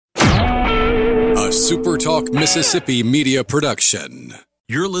a Super Talk Mississippi media production.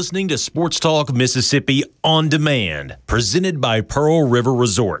 You're listening to Sports Talk Mississippi On Demand, presented by Pearl River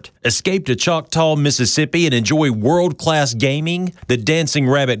Resort. Escape to Choctaw, Mississippi and enjoy world-class gaming, the Dancing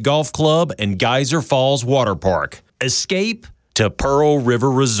Rabbit Golf Club, and Geyser Falls Water Park. Escape to Pearl River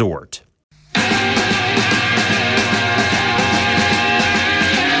Resort.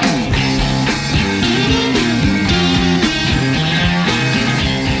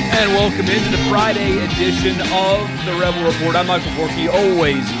 And welcome into the Friday edition of the Rebel Report. I'm Michael Borky,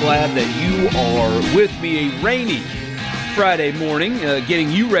 always glad that you are with me. A rainy Friday morning,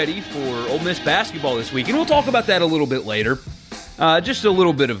 getting you ready for Ole Miss basketball this week. And we'll talk about that a little bit later. Just a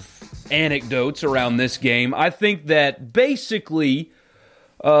little bit of anecdotes around this game. I think that basically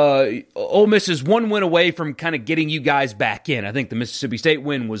Ole Miss is one win away from kind of getting you guys back in. I think the Mississippi State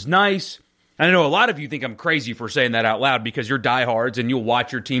win was nice. I know a lot of you think I'm crazy for saying that out loud because you're diehards and you'll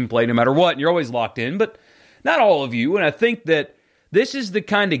watch your team play no matter what, and you're always locked in, but not all of you. And I think that this is the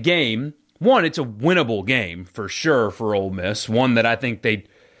kind of game, one, it's a winnable game for sure for Ole Miss, one that I think they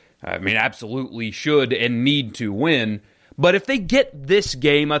absolutely should and need to win. But if they get this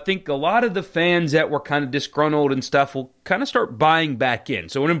game, I think a lot of the fans that were kind of disgruntled and stuff will kind of start buying back in.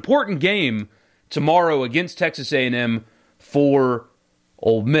 So an important game tomorrow against Texas A&M for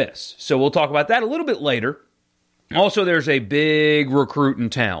Ole Miss. So we'll talk about that a little bit later. Also, there's a big recruit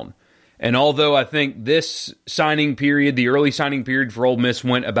in town. And although I think this signing period, the early signing period for Ole Miss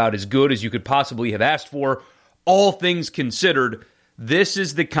went about as good as you could possibly have asked for, all things considered, this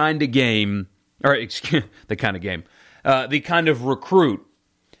is the kind of game, the kind of recruit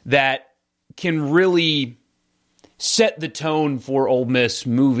that can really set the tone for Ole Miss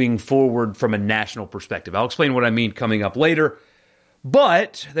moving forward from a national perspective. I'll explain what I mean coming up later.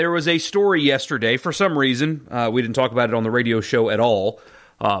 But there was a story yesterday, for some reason, we didn't talk about it on the radio show at all,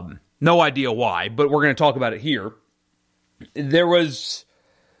 no idea why, but we're going to talk about it here. There was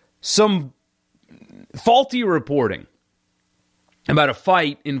some faulty reporting about a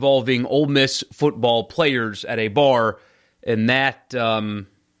fight involving Ole Miss football players at a bar, and that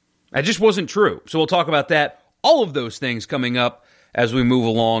just wasn't true. So we'll talk about that, all of those things coming up as we move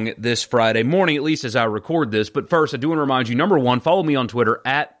along this Friday morning, at least as I record this. But first, I do want to remind you, number one, follow me on Twitter,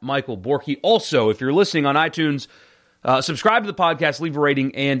 at Michael Borky. Also, if you're listening on iTunes, subscribe to the podcast, leave a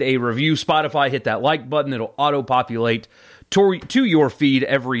rating and a review. Spotify, hit that like button. It'll auto-populate to your feed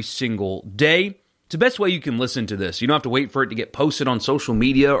every single day. It's the best way you can listen to this. You don't have to wait for it to get posted on social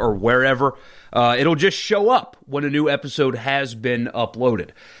media or wherever. It'll just show up when a new episode has been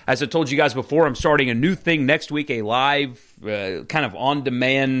uploaded. As I told you guys before, I'm starting a new thing next week, a live kind of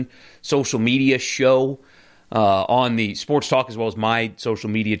on-demand social media show on the Sports Talk as well as my social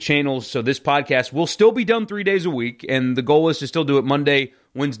media channels. So this podcast will still be done 3 days a week, and the goal is to still do it Monday,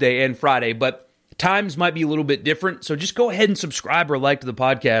 Wednesday, and Friday, but times might be a little bit different. So just go ahead and subscribe or like to the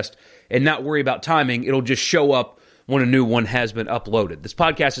podcast and not worry about timing. It'll just show up when a new one has been uploaded. This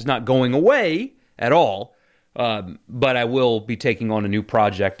podcast is not going away at all, but I will be taking on a new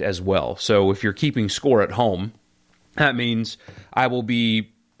project as well. So if you're keeping score at home, that means I will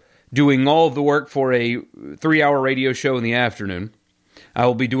be doing all of the work for a 3-hour radio show in the afternoon. I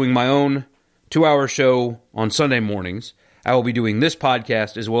will be doing my own 2-hour show on Sunday mornings. I will be doing this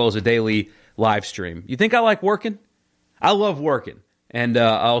podcast as well as a daily live stream. You think I like working? I love working. And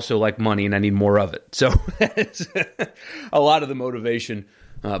I also like money, and I need more of it. So that's a lot of the motivation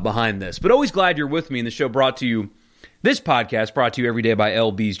behind this. But always glad you're with me. And the show this podcast brought to you every day by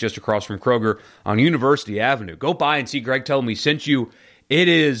LB's just across from Kroger on University Avenue. Go by and see Greg tell him we sent you. It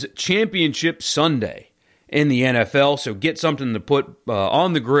is Championship Sunday in the NFL, so get something to put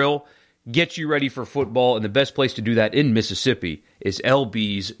on the grill, get you ready for football, and the best place to do that in Mississippi is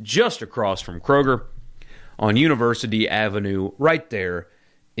LB's just across from Kroger on University Avenue, right there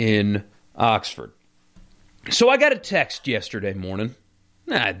in Oxford. So I got a text yesterday morning,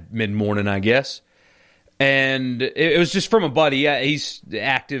 mid-morning, I guess, and it was just from a buddy. He's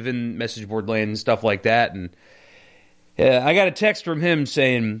active in message board land and stuff like that, and I got a text from him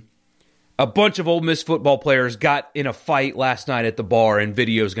saying a bunch of Ole Miss football players got in a fight last night at the bar, and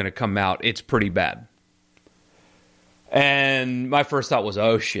video's going to come out. It's pretty bad. And my first thought was,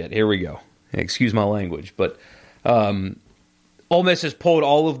 oh shit, here we go. Excuse my language, but Ole Miss has pulled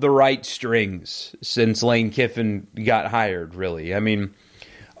all of the right strings since Lane Kiffin got hired, really. I mean,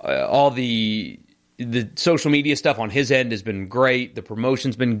 all the social media stuff on his end has been great. The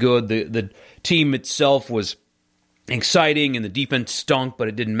promotion's been good. The team itself was exciting, and the defense stunk, but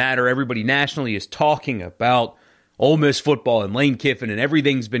it didn't matter. Everybody nationally is talking about Ole Miss football and Lane Kiffin, and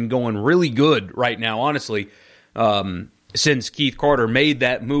everything's been going really good right now, honestly. since Keith Carter made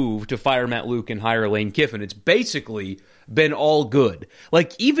that move to fire Matt Luke and hire Lane Kiffin. It's basically been all good.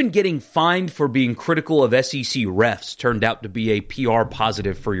 Like, even getting fined for being critical of SEC refs turned out to be a PR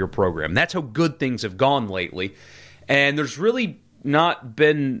positive for your program. That's how good things have gone lately. And there's really not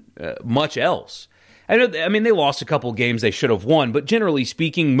been much else. I mean, they lost a couple games they should have won, but generally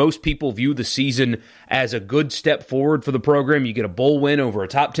speaking, most people view the season as a good step forward for the program. You get a bowl win over a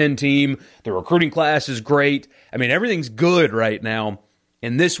top 10 team. The recruiting class is great. I mean, everything's good right now.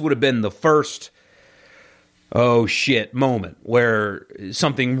 And this would have been the first, oh shit, moment where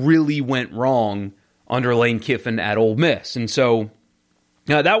something really went wrong under Lane Kiffin at Ole Miss. And so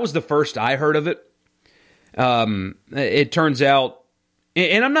that was the first I heard of it. It turns out,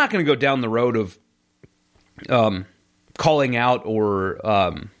 and I'm not going to go down the road of calling out or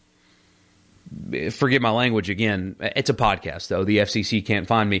forget my language again. It's a podcast, though. The FCC can't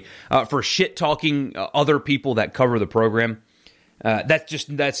find me for shit talking other people that cover the program.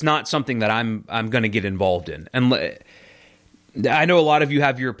 That's not something that I'm going to get involved in. And I know a lot of you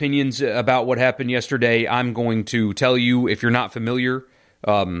have your opinions about what happened yesterday. I'm going to tell you, if you're not familiar,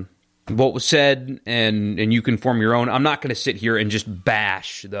 what was said, and you can form your own. I'm not going to sit here and just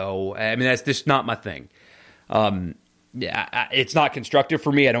bash, though. I mean, that's just not my thing. It's not constructive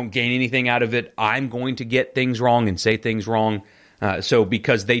for me. I don't gain anything out of it. I'm going to get things wrong and say things wrong. So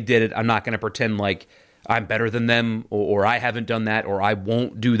because they did it, I'm not going to pretend like I'm better than them, or I haven't done that, or I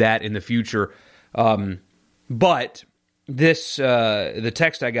won't do that in the future. But this, the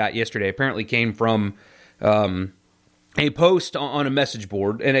text I got yesterday apparently came from a post on a message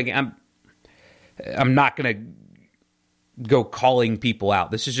board. And again, I'm not going to go calling people out.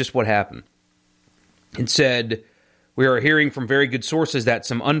 This is just what happened. It said, "We are hearing from very good sources that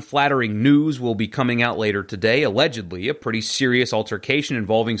some unflattering news will be coming out later today. Allegedly, a pretty serious altercation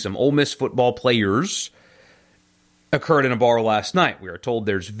involving some Ole Miss football players occurred in a bar last night. We are told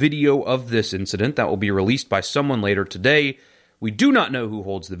there's video of this incident that will be released by someone later today. We do not know who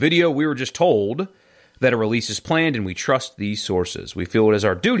holds the video. We were just told that a release is planned, and we trust these sources. We feel it is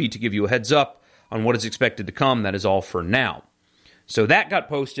our duty to give you a heads up on what is expected to come. That is all for now." So that got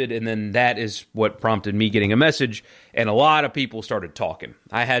posted, and then that is what prompted me getting a message, and a lot of people started talking.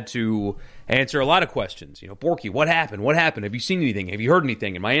 I had to answer a lot of questions. Borky, what happened? What happened? Have you seen anything? Have you heard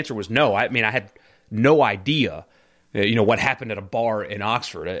anything? And my answer was no. I mean, I had no idea, what happened at a bar in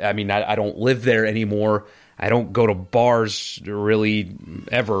Oxford. I mean, I don't live there anymore. I don't go to bars really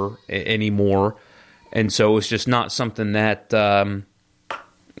ever anymore. And so it's just not something that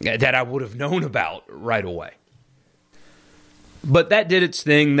that I would have known about right away. But that did its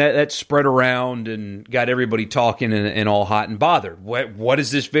thing. That spread around and got everybody talking and all hot and bothered. What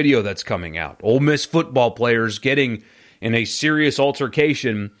is this video that's coming out? Ole Miss football players getting in a serious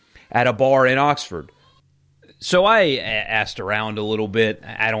altercation at a bar in Oxford. So I asked around a little bit.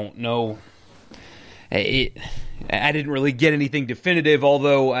 I don't know. I didn't really get anything definitive,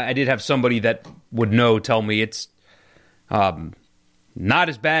 although I did have somebody that would know tell me it's not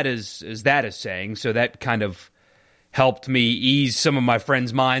as bad as that is saying. So that kind of helped me ease some of my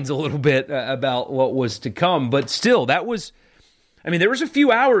friends' minds a little bit about what was to come. But still, there was a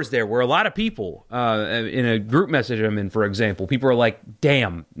few hours there where a lot of people, in a group message I'm in, for example, people are like,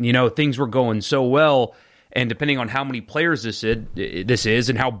 damn, things were going so well. And depending on how many players this is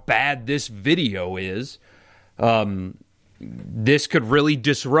and how bad this video is, this could really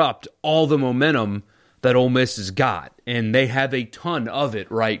disrupt all the momentum that Ole Miss has got. And they have a ton of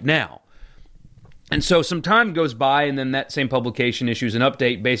it right now. And so some time goes by, and then that same publication issues an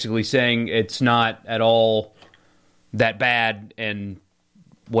update basically saying it's not at all that bad and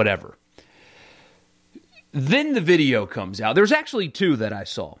whatever. Then the video comes out. There's actually two that I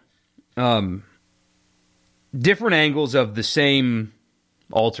saw. Different angles of the same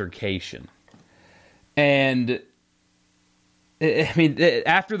altercation. And I mean,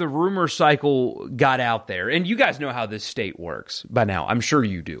 after the rumor cycle got out there, and you guys know how this state works by now. I'm sure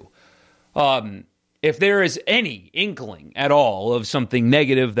you do. If there is any inkling at all of something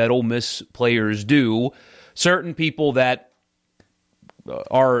negative that Ole Miss players do, certain people that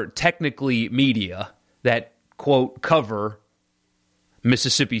are technically media that, quote, cover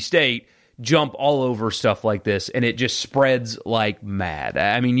Mississippi State jump all over stuff like this, and it just spreads like mad.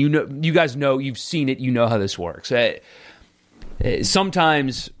 I mean, you guys know, you've seen it, you know how this works.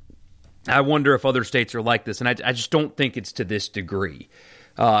 Sometimes I wonder if other states are like this, and I just don't think it's to this degree.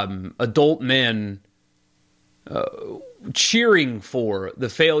 Adult men cheering for the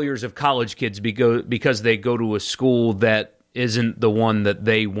failures of college kids because they go to a school that isn't the one that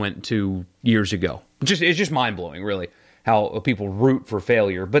they went to years ago. It's just mind-blowing, really, how people root for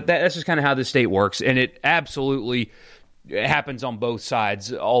failure. But that's just kind of how the state works, and it absolutely it happens on both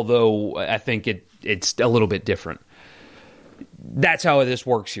sides, although I think it's a little bit different. That's how this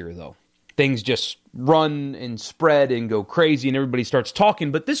works here, though. Things just run and spread and go crazy, and everybody starts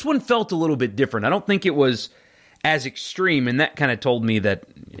talking. But this one felt a little bit different. I don't think it was as extreme, and that kind of told me that,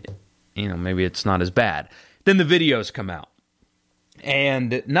 maybe it's not as bad. Then the videos come out.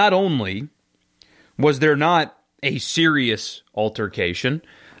 And not only was there not a serious altercation,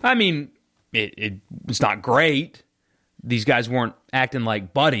 I mean, it was not great. These guys weren't acting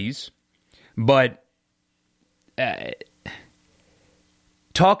like buddies, but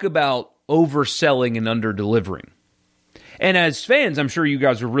talk about overselling and under-delivering. And as fans, I'm sure you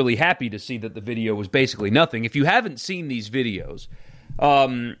guys were really happy to see that the video was basically nothing. If you haven't seen these videos,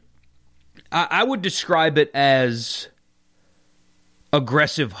 I would describe it as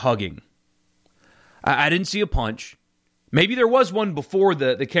aggressive hugging. I didn't see a punch. Maybe there was one before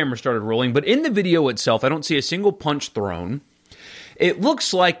the camera started rolling, but in the video itself, I don't see a single punch thrown. It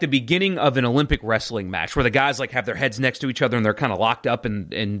looks like the beginning of an Olympic wrestling match where the guys have their heads next to each other and they're kind of locked up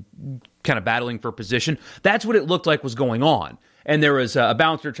and kind of battling for position. That's what it looked like was going on. And there was a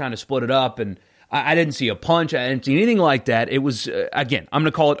bouncer trying to split it up, and I didn't see a punch. I didn't see anything like that. It was, again, I'm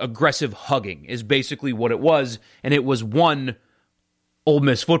going to call it aggressive hugging is basically what it was, and it was one Ole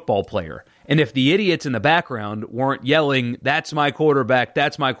Miss football player. And if the idiots in the background weren't yelling, "That's my quarterback,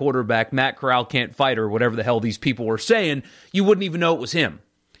 Matt Corral can't fight," or whatever the hell these people were saying, you wouldn't even know it was him.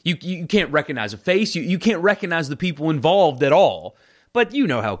 You can't recognize a face. You can't recognize the people involved at all. But you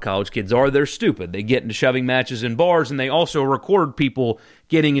know how college kids are. They're stupid. They get into shoving matches in bars, and they also record people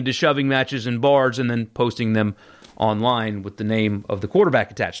getting into shoving matches in bars and then posting them online with the name of the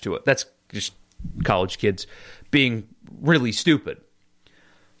quarterback attached to it. That's just college kids being really stupid.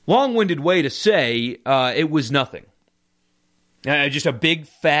 Long-winded way to say it was nothing. Just a big,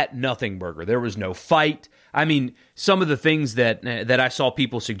 fat nothing burger. There was no fight. I mean, some of the things that I saw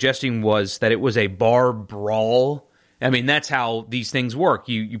people suggesting was that it was a bar brawl. I mean, that's how these things work.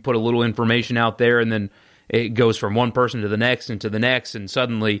 You put a little information out there, and then it goes from one person to the next and to the next, and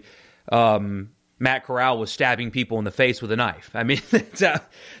suddenly Matt Corral was stabbing people in the face with a knife. I mean,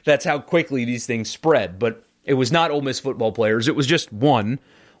 that's how quickly these things spread. But it was not Ole Miss football players. It was just one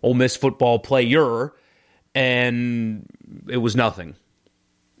Ole Miss football player, and it was nothing.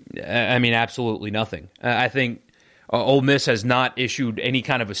 I mean, absolutely nothing. I think Ole Miss has not issued any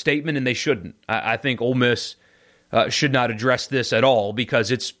kind of a statement, and they shouldn't. I think Ole Miss should not address this at all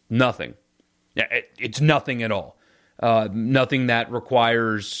because it's nothing. It's nothing at all. Nothing that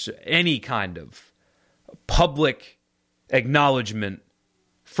requires any kind of public acknowledgement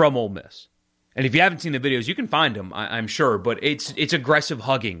from Ole Miss. And if you haven't seen the videos, you can find them, I'm sure. But it's aggressive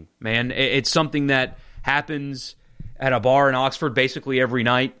hugging, man. It's something that happens at a bar in Oxford basically every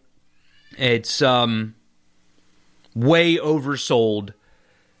night. It's way oversold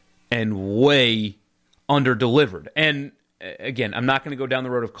and way underdelivered. And again, I'm not going to go down the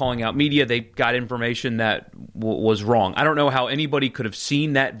road of calling out media. They got information that was wrong. I don't know how anybody could have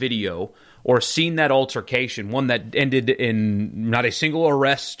seen that video or seen that altercation, one that ended in not a single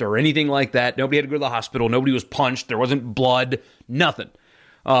arrest or anything like that. Nobody had to go to the hospital. Nobody was punched. There wasn't blood. Nothing.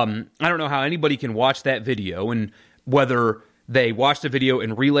 I don't know how anybody can watch that video, and whether they watched the video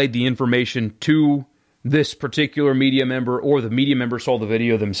and relayed the information to this particular media member or the media member saw the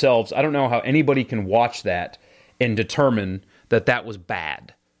video themselves. I don't know how anybody can watch that and determine that that was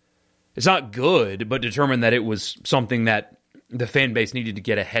bad. It's not good, but determine that it was something that the fan base needed to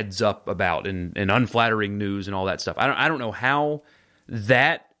get a heads up about and unflattering news and all that stuff. I don't know how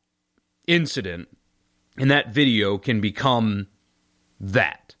that incident and that video can become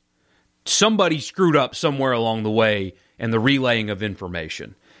that. Somebody screwed up somewhere along the way in the relaying of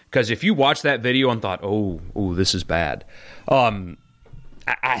information. Because if you watch that video and thought, oh, this is bad, I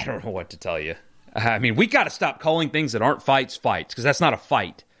don't know what to tell you. I mean, we got to stop calling things that aren't fights, because that's not a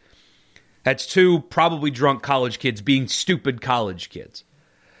fight. That's two probably drunk college kids being stupid college kids.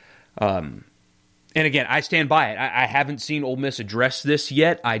 And again, I stand by it. I haven't seen Ole Miss address this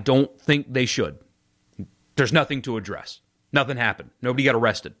yet. I don't think they should. There's nothing to address. Nothing happened. Nobody got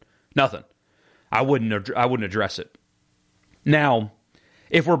arrested. Nothing. I wouldn't address it. Now,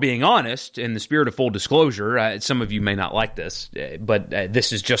 if we're being honest, in the spirit of full disclosure, some of you may not like this, but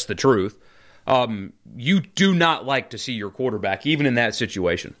this is just the truth. You do not like to see your quarterback, even in that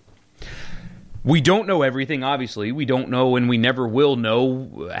situation. We don't know everything, obviously. We don't know, and we never will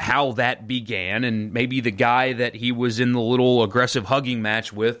know how that began, and maybe the guy that he was in the little aggressive hugging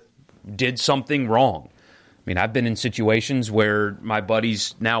match with did something wrong. I mean, I've been in situations where my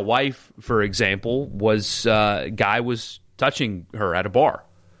buddy's now wife, for example, guy was touching her at a bar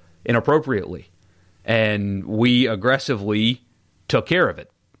inappropriately. and we aggressively took care of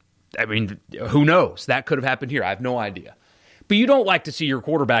it. I mean, who knows? That could have happened here. I have no idea. But you don't like to see your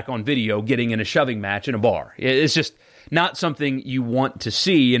quarterback on video getting in a shoving match in a bar. It's just not something you want to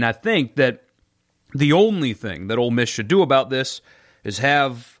see, and I think that the only thing that Ole Miss should do about this is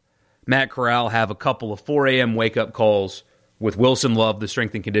have Matt Corral have a couple of 4 a.m. wake-up calls with Wilson Love, the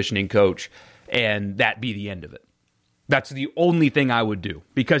strength and conditioning coach, and that be the end of it. That's the only thing I would do,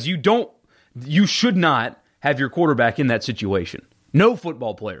 because you should not have your quarterback in that situation. No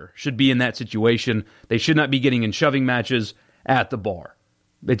football player should be in that situation. They should not be getting in shoving matches at the bar.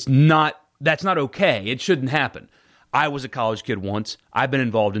 That's not okay. It shouldn't happen. I was a college kid once. I've been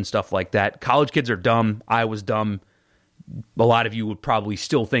involved in stuff like that. College kids are dumb. I was dumb. A lot of you would probably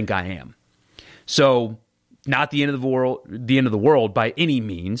still think I am. So, not the end of the world by any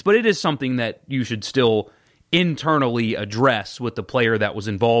means, but it is something that you should still internally address with the player that was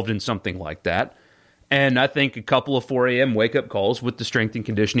involved in something like that. And I think a couple of 4 a.m. wake-up calls with the strength and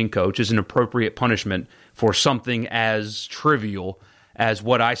conditioning coach is an appropriate punishment for something as trivial as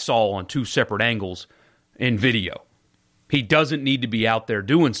what I saw on 2 separate angles in video. He doesn't need to be out there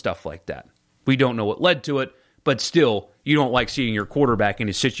doing stuff like that. We don't know what led to it, but still, you don't like seeing your quarterback in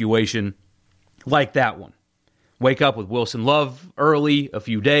a situation like that one. Wake up with Wilson Love early, a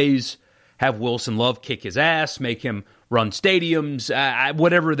few days, have Wilson Love kick his ass, make him run stadiums,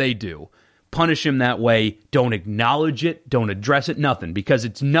 whatever they do. Punish him that way. Don't acknowledge it. Don't address it. Nothing. Because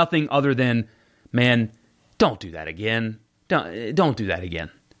it's nothing other than, man, don't do that again. Don't do that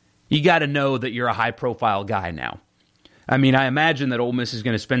again. You got to know that you're a high-profile guy now. I mean, I imagine that Ole Miss is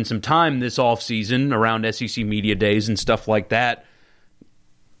going to spend some time this offseason around SEC Media Days and stuff like that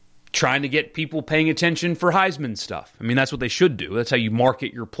trying to get people paying attention for Heisman stuff. I mean, that's what they should do. That's how you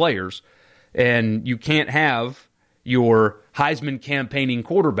market your players. And you can't have your Heisman campaigning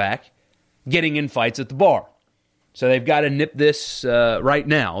quarterback getting in fights at the bar. So they've got to nip this right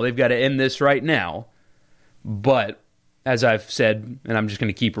now. They've got to end this right now. But as I've said, and I'm just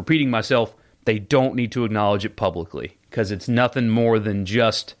going to keep repeating myself, they don't need to acknowledge it publicly because it's nothing more than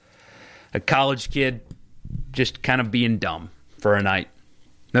just a college kid just kind of being dumb for a night.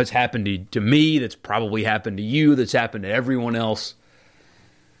 That's happened to me. That's probably happened to you. That's happened to everyone else.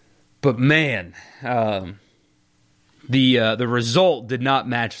 But man, the result did not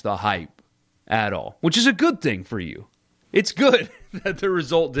match the hype at all, which is a good thing for you. It's good that the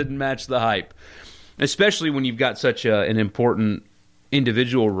result didn't match the hype, especially when you've got such an important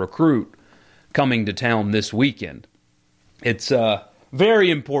individual recruit coming to town this weekend. It's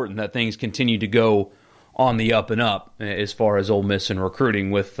very important that things continue to go on the up and up as far as Ole Miss and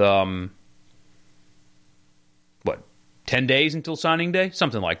recruiting with, 10 days until signing day?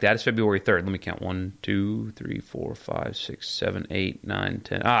 Something like that. It's February 3rd. Let me count. 1, 2, 3, 4, 5, 6, 7, 8, 9,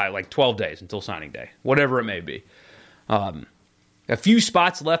 10. Like 12 days until signing day. Whatever it may be. A few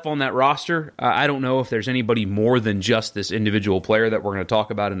spots left on that roster. I don't know if there's anybody more than just this individual player that we're going to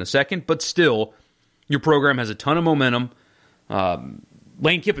talk about in a second, but still, your program has a ton of momentum.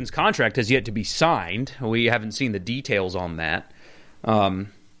 Lane Kiffin's contract has yet to be signed. We haven't seen the details on that.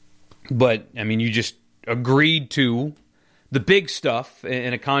 But, I mean, you just agreed to the big stuff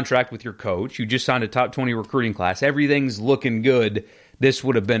in a contract with your coach. You just signed a top 20 recruiting class. Everything's looking good. This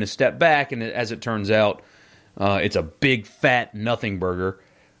would have been a step back, and as it turns out, it's a big, fat nothing burger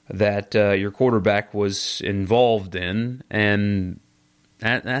that your quarterback was involved in, and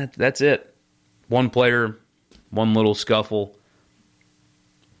that's it. One player, one little scuffle.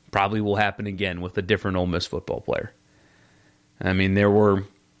 Probably will happen again with a different Ole Miss football player. I mean, there were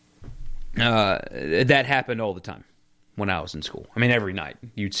that happened all the time when I was in school. I mean, every night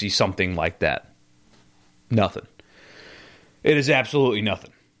you'd see something like that. Nothing. It is absolutely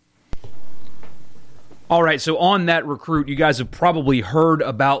nothing. All right, so on that recruit, you guys have probably heard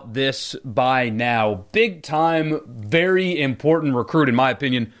about this by now. Big time, very important recruit, in my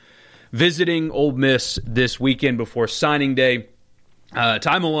opinion, visiting Ole Miss this weekend before signing day.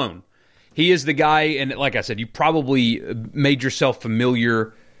 Ty Malone. He is the guy, and like I said, you probably made yourself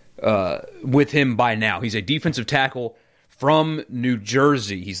familiar with him by now. He's a defensive tackle from New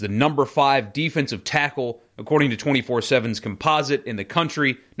Jersey. He's the number 5 defensive tackle, according to 24/7's composite in the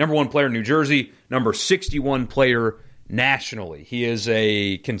country. Number 1 player in New Jersey, number 61 player nationally. He is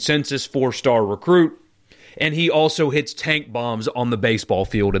a consensus 4-star recruit, and he also hits tank bombs on the baseball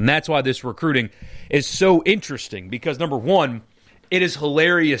field. And that's why this recruiting is so interesting, because number 1, it is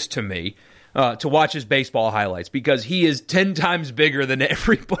hilarious to me to watch his baseball highlights, because he is 10 times bigger than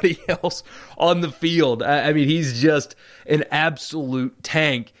everybody else on the field. I mean, he's just an absolute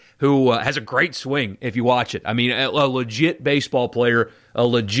tank who has a great swing if you watch it. I mean, a legit baseball player, a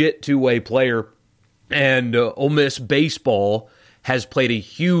legit two-way player. And Ole Miss baseball has played a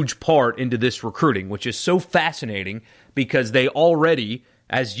huge part into this recruiting, which is so fascinating because they already,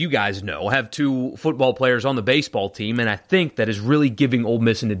 as you guys know, have 2 football players on the baseball team, and I think that is really giving Ole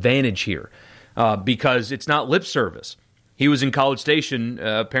Miss an advantage here because it's not lip service. He was in College Station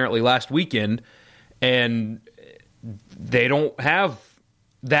apparently last weekend, and they don't have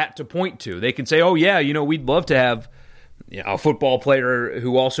that to point to. They can say, oh, yeah, we'd love to have a football player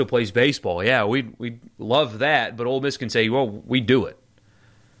who also plays baseball. Yeah, we'd love that, but Ole Miss can say, well, we do it.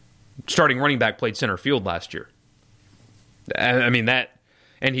 Starting running back played center field last year. I mean, that,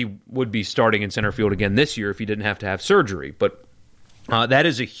 and he would be starting in center field again this year if he didn't have to have surgery. But that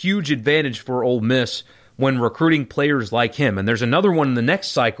is a huge advantage for Ole Miss when recruiting players like him. And there's another one in the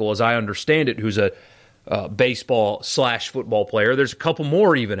next cycle, as I understand it, who's a baseball/football player. There's a couple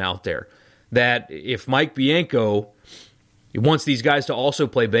more even out there that if Mike Bianco wants these guys to also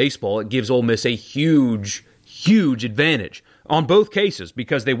play baseball, it gives Ole Miss a huge, huge advantage on both cases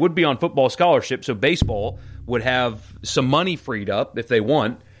because they would be on football scholarship, so baseball would have some money freed up if they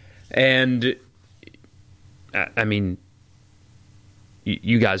want. And, I mean,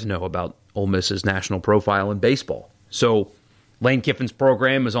 you guys know about Ole Miss's national profile in baseball. So Lane Kiffin's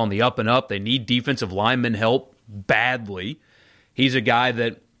program is on the up and up. They need defensive lineman help badly. He's a guy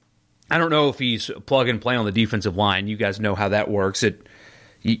that I don't know if he's plug and play on the defensive line. You guys know how that works.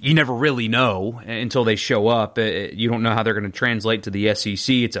 You never really know until they show up. You don't know how they're going to translate to the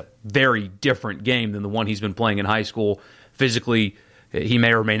SEC. It's a very different game than the one he's been playing in high school. Physically, he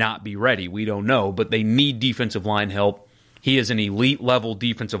may or may not be ready. We don't know, but they need defensive line help. He is an elite-level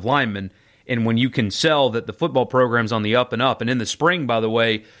defensive lineman, and when you can sell that the football program's on the up and up, and in the spring, by the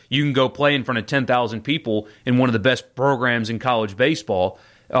way, you can go play in front of 10,000 people in one of the best programs in college baseball,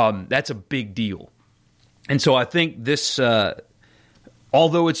 that's a big deal. And so I think this,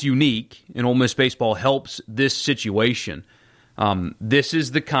 although it's unique, and Ole Miss baseball helps this situation, this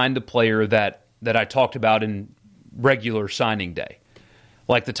is the kind of player that I talked about in regular signing day.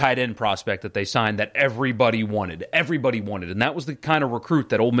 Like the tight end prospect that they signed that everybody wanted. Everybody wanted. And that was the kind of recruit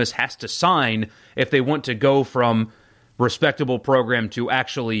that Ole Miss has to sign if they want to go from respectable program to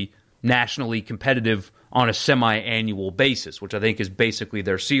actually nationally competitive on a semi-annual basis, which I think is basically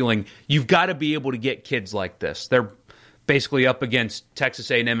their ceiling. You've got to be able to get kids like this. They're basically up against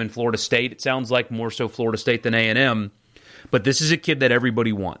Texas A&M and Florida State. It sounds like more so Florida State than A&M. But this is a kid that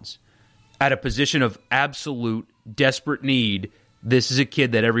everybody wants. At a position of absolute desperate need, this is a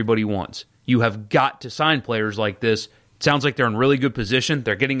kid that everybody wants. You have got to sign players like this. It sounds like they're in really good position.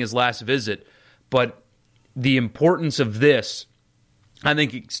 They're getting his last visit. But the importance of this, I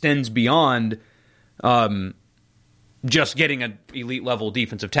think, extends beyond just getting an elite-level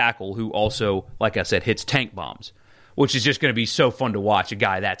defensive tackle who also, like I said, hits tank bombs, which is just going to be so fun to watch, a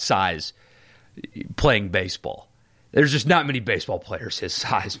guy that size playing baseball. There's just not many baseball players his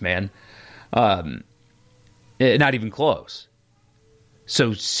size, man. Not even close.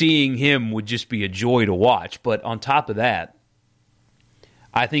 So seeing him would just be a joy to watch. But on top of that,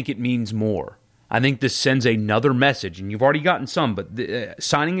 I think it means more. I think this sends another message, and you've already gotten some, but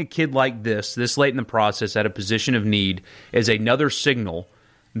signing a kid like this late in the process at a position of need is another signal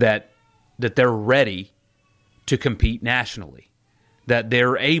that they're ready to compete nationally, that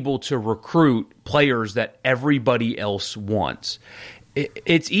they're able to recruit players that everybody else wants.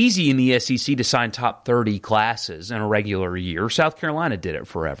 It's easy in the SEC to sign top 30 classes in a regular year. South Carolina did it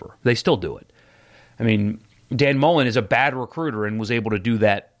forever. They still do it. I mean, Dan Mullen is a bad recruiter and was able to do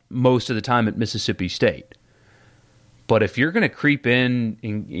that most of the time at Mississippi State. But if you're going to creep in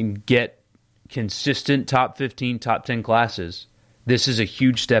and get consistent top 15, top 10 classes, this is a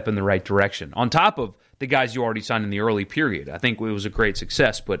huge step in the right direction. On top of the guys you already signed in the early period, I think it was a great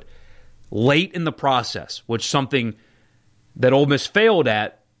success. But late in the process, which is something that Ole Miss failed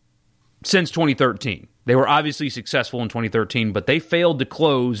at since 2013. They were obviously successful in 2013, but they failed to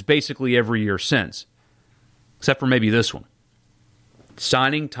close basically every year since, except for maybe this one.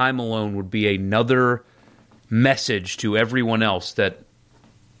 Signing Ty Malone would be another message to everyone else that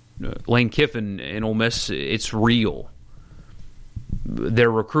Lane Kiffin and Ole Miss, it's real.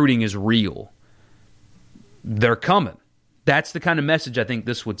 Their recruiting is real. They're coming. That's the kind of message I think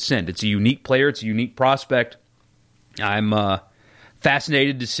this would send. It's a unique player. It's a unique prospect. I'm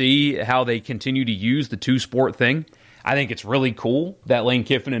fascinated to see how they continue to use the two-sport thing. I think it's really cool that Lane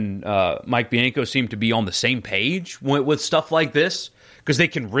Kiffin and Mike Bianco seem to be on the same page with stuff like this, because they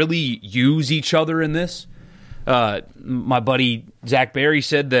can really use each other in this. My buddy Zach Berry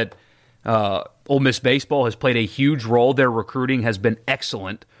said that Ole Miss baseball has played a huge role. Their recruiting has been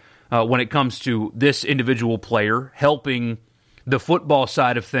excellent when it comes to this individual player helping the football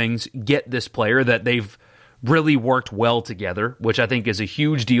side of things get this player, that they've really worked well together, which I think is a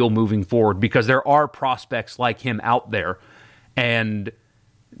huge deal moving forward because there are prospects like him out there, and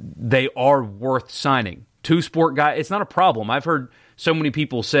they are worth signing. Two-sport guy, it's not a problem. I've heard so many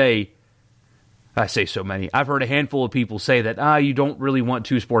people say, I've heard a handful of people say that, you don't really want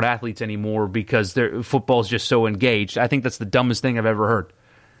two-sport athletes anymore because football's just so engaged. I think that's the dumbest thing I've ever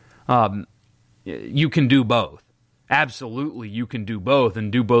heard. You can do both. Absolutely, you can do both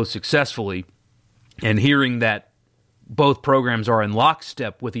and do both successfully. And hearing that both programs are in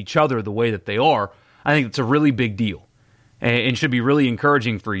lockstep with each other the way that they are, I think it's a really big deal. And should be really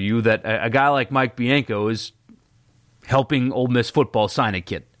encouraging for you that a guy like Mike Bianco is helping Ole Miss football sign a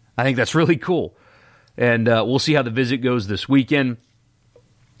kid. I think that's really cool. And we'll see how the visit goes this weekend.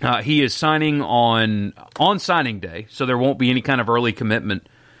 He is signing on signing day, so there won't be any kind of early commitment.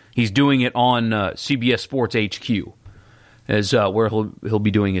 He's doing it on CBS Sports HQ, is where he'll be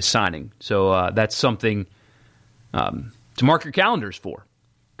doing his signing. So that's something to mark your calendars for,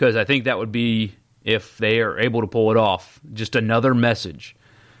 because I think that would be, if they are able to pull it off, just another message.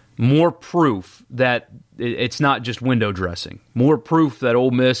 More proof that it's not just window dressing. More proof that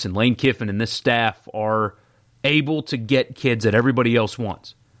Ole Miss and Lane Kiffin and this staff are able to get kids that everybody else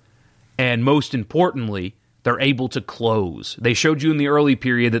wants. And most importantly, they're able to close. They showed you in the early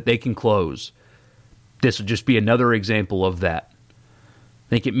period that they can close. This will just be another example of that. I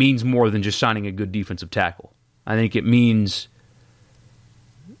think it means more than just signing a good defensive tackle. I think it means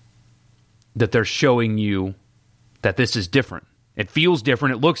that they're showing you that this is different. It feels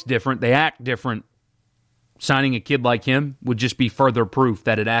different. It looks different. They act different. Signing a kid like him would just be further proof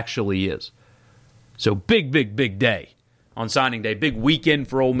that it actually is. So big, big, big day on signing day. Big weekend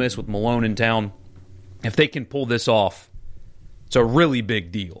for Ole Miss with Malone in town. If they can pull this off, it's a really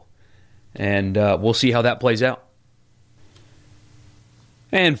big deal. And we'll see how that plays out.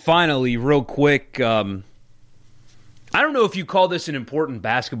 And finally, real quick, I don't know if you call this an important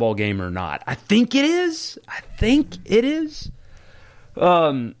basketball game or not. I think it is.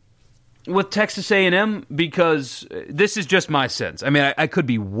 With Texas A&M, because this is just my sense. I mean, I could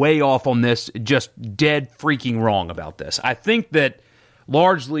be way off on this, just dead freaking wrong about this. I think that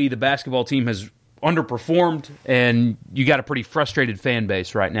largely the basketball team has underperformed, and you got a pretty frustrated fan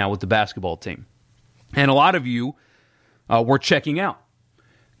base right now with the basketball team. And a lot of you were checking out,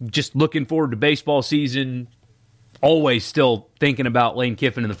 just looking forward to baseball season, always still thinking about Lane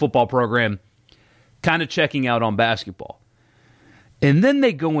Kiffin and the football program, kind of checking out on basketball. And then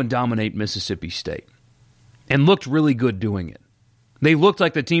they go and dominate Mississippi State and looked really good doing it. They looked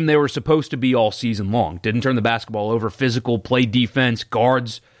like the team they were supposed to be all season long. Didn't turn the basketball over, physical, played defense,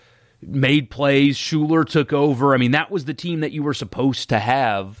 guards made plays, Schuler took over. I mean, that was the team that you were supposed to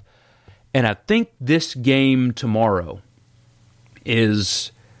have. And I think this game tomorrow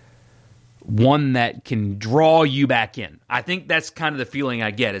is one that can draw you back in. I think that's kind of the feeling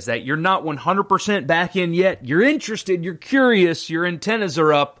I get, is that you're not 100% back in yet. You're interested, you're curious, your antennas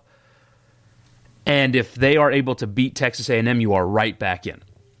are up. And if they are able to beat Texas A&M, you are right back in.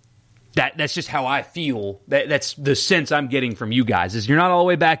 That's just how I feel. That's the sense I'm getting from you guys, is you're not all the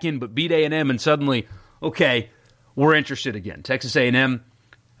way back in, but beat A&M and suddenly, okay, we're interested again. Texas A&M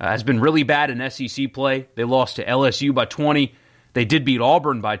has been really bad in SEC play. They lost to LSU by 20. They did beat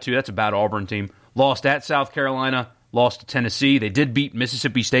Auburn by 2. That's a bad Auburn team. Lost at South Carolina. Lost to Tennessee. They did beat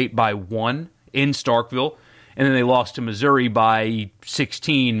Mississippi State by 1 in Starkville. And then they lost to Missouri by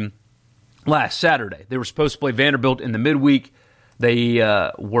 16 last Saturday. They were supposed to play Vanderbilt in the midweek. They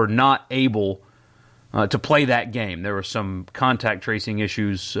were not able to play that game. There were some contact tracing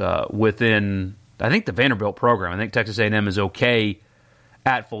issues within, I think, the Vanderbilt program. I think Texas A&M is okay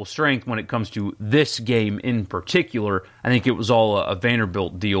at full strength when it comes to this game in particular. I think it was all a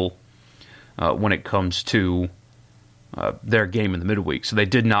Vanderbilt deal when it comes to their game in the midweek. So they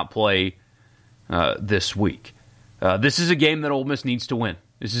did not play this week. This is a game that Ole Miss needs to win.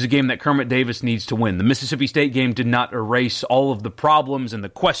 This is a game that Kermit Davis needs to win. The Mississippi State game did not erase all of the problems and the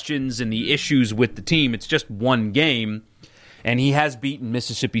questions and the issues with the team. It's just one game, and he has beaten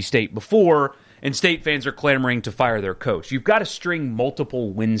Mississippi State before, and State fans are clamoring to fire their coach. You've got to string multiple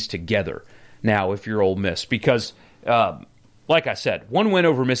wins together now if you're Ole Miss, because, like I said, one win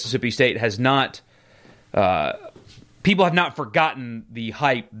over Mississippi State has not people have not forgotten the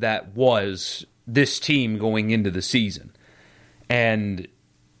hype that was this team going into the season. And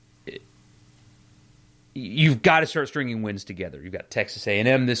you've got to start stringing wins together. You've got Texas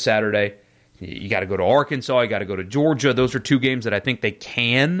A&M this Saturday. You got to go to Arkansas. You got to go to Georgia. Those are two games that I think they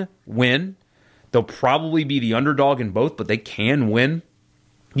can win. They'll probably be the underdog in both, but they can win.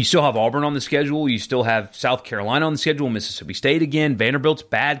 You still have Auburn on the schedule. You still have South Carolina on the schedule, Mississippi State again. Vanderbilt's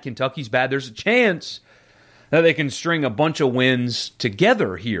bad. Kentucky's bad. There's a chance that they can string a bunch of wins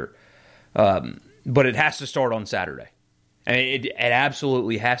together here. But it has to start on Saturday. I mean, it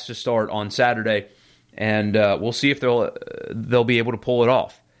absolutely has to start on Saturday. And we'll see if they'll be able to pull it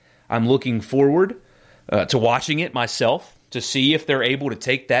off. I'm looking forward to watching it myself to see if they're able to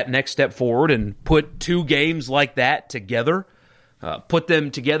take that next step forward and put two games like that together. Put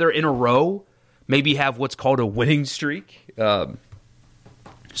them together in a row, maybe have what's called a winning streak.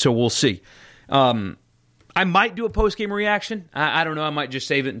 So we'll see. I might do a post-game reaction. I don't know. I might just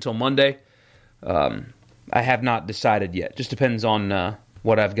save it until Monday. I have not decided yet. Just depends on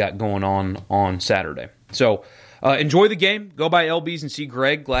what I've got going on Saturday. So enjoy the game. Go by LB's and see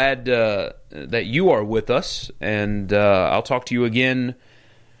Greg. Glad that you are with us. And I'll talk to you again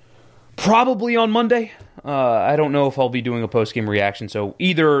probably on Monday. I don't know if I'll be doing a post-game reaction, so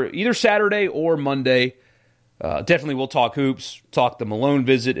either Saturday or Monday. Definitely we'll talk hoops, talk the Malone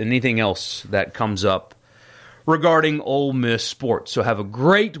visit, and anything else that comes up regarding Ole Miss sports. So have a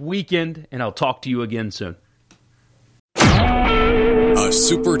great weekend, and I'll talk to you again soon. A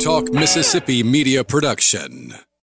SuperTalk Mississippi media production.